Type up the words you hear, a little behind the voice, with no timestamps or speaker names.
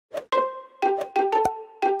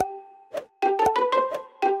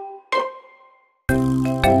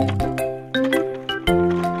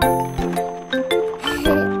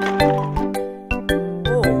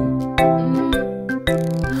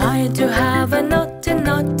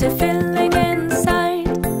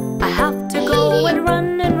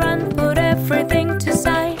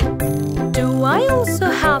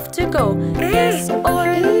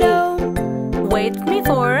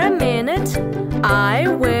for a minute, I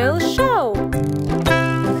will show.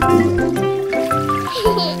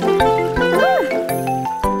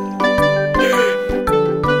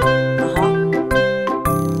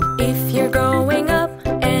 If you're growing up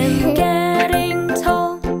and getting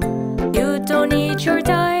tall, you don't need your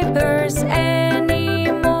diapers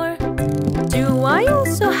anymore. Do I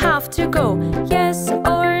also have to go? Yes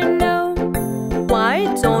or no? Why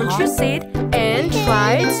don't you sit and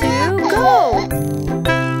try to go?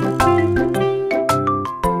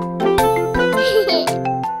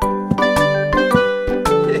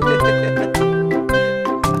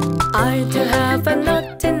 I do have a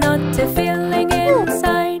naughty feeling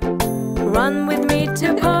inside. Run with me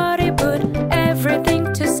to potty, put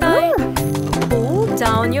everything to side. Pull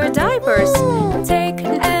down your diapers, take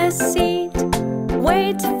a seat.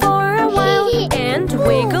 Wait for a while and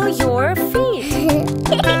wiggle your feet.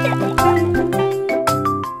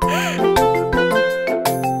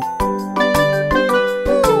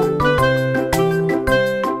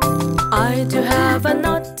 I do have a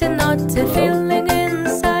naughty feeling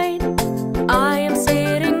inside. I am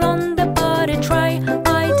sitting on the potty tray,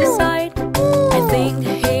 I decide. I think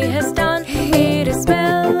he has done, it is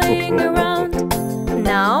smelling around.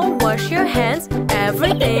 Now wash your hands,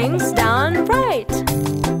 everything's done right.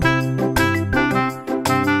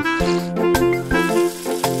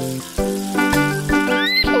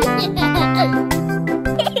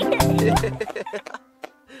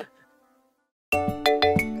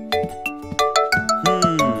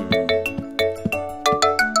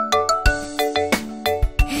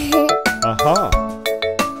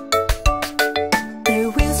 The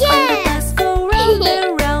wheels on the bus go round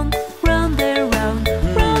and round, round and round,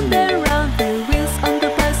 round and round. The wheels on the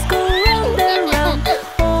bus go round and round,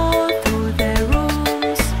 all through the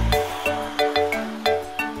rooms.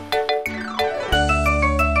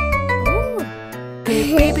 The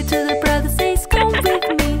baby to the brother says, come with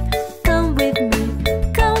me, come with me,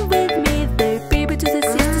 come with me. The baby to the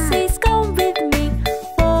sister says, come with me,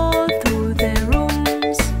 all through the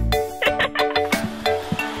rooms.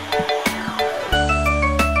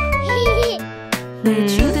 The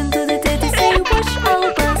children to the daddy say, wash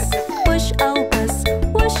our bus, wash our bus,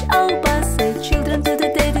 wash our bus. The children to the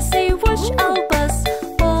daddy say, wash our bus,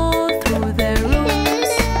 all through the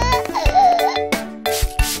rooms.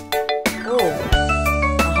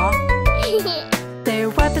 The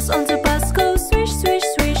wipers on the bus go swish, swish,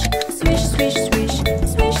 swish, swish, swish, swish,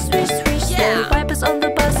 swish, swish, swish. The wipers on the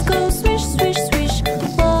bus go swish, swish, swish,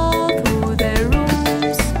 all through the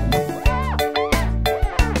rooms.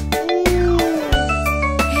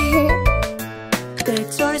 The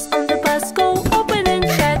doors on the bus go open and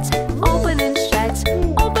shut, open and shut,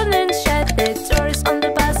 open and shut. The doors on the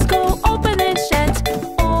bus go open and shut,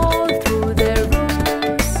 all through the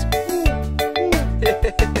rooms.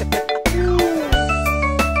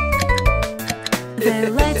 The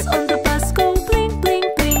lights on the bus go blink, blink,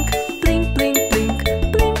 blink, blink, blink, blink,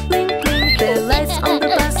 blink, blink, blink. The lights on the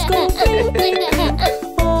bus go blink, blink, blink,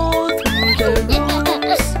 all through the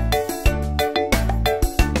rooms.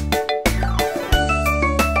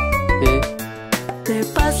 The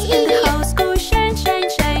bus in the house go shine, shine,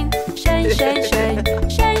 shine, shine, shine, shine,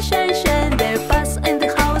 shine, shine, shine. The bus in the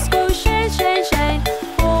house go shine, shine, shine,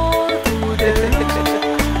 all through the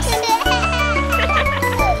rooms.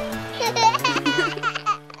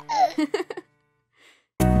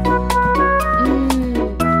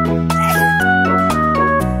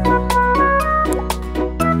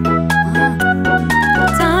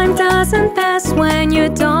 Time doesn't pass when you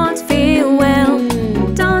don't feel well.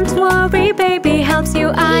 Don't worry, baby helps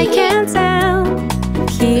you, I can tell.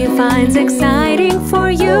 He finds exciting for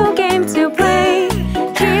you game to play.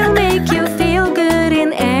 He'll make you feel good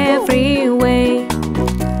in every way.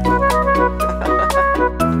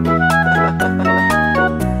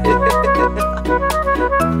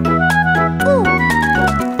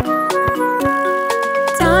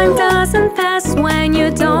 Time doesn't pass when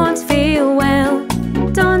you don't feel well.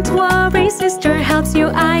 Don't worry, sister helps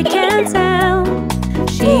you, I can tell.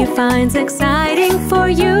 She finds exciting for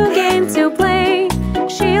you game to play.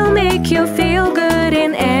 She'll make you feel good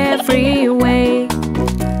in every way.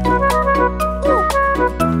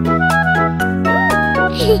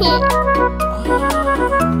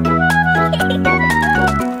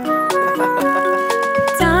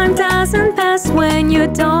 Time doesn't pass when you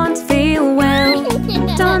don't feel well.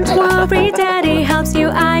 Don't worry, daddy helps you,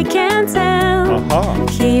 I can tell.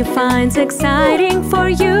 He finds exciting for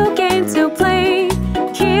you game to play.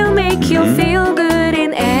 He'll make you feel good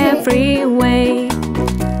in every way.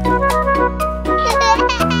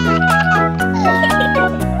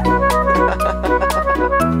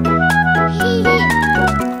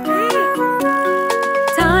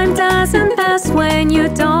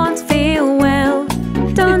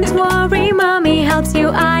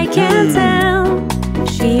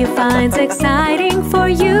 finds exciting for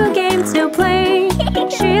you game to play.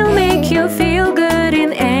 She'll make you feel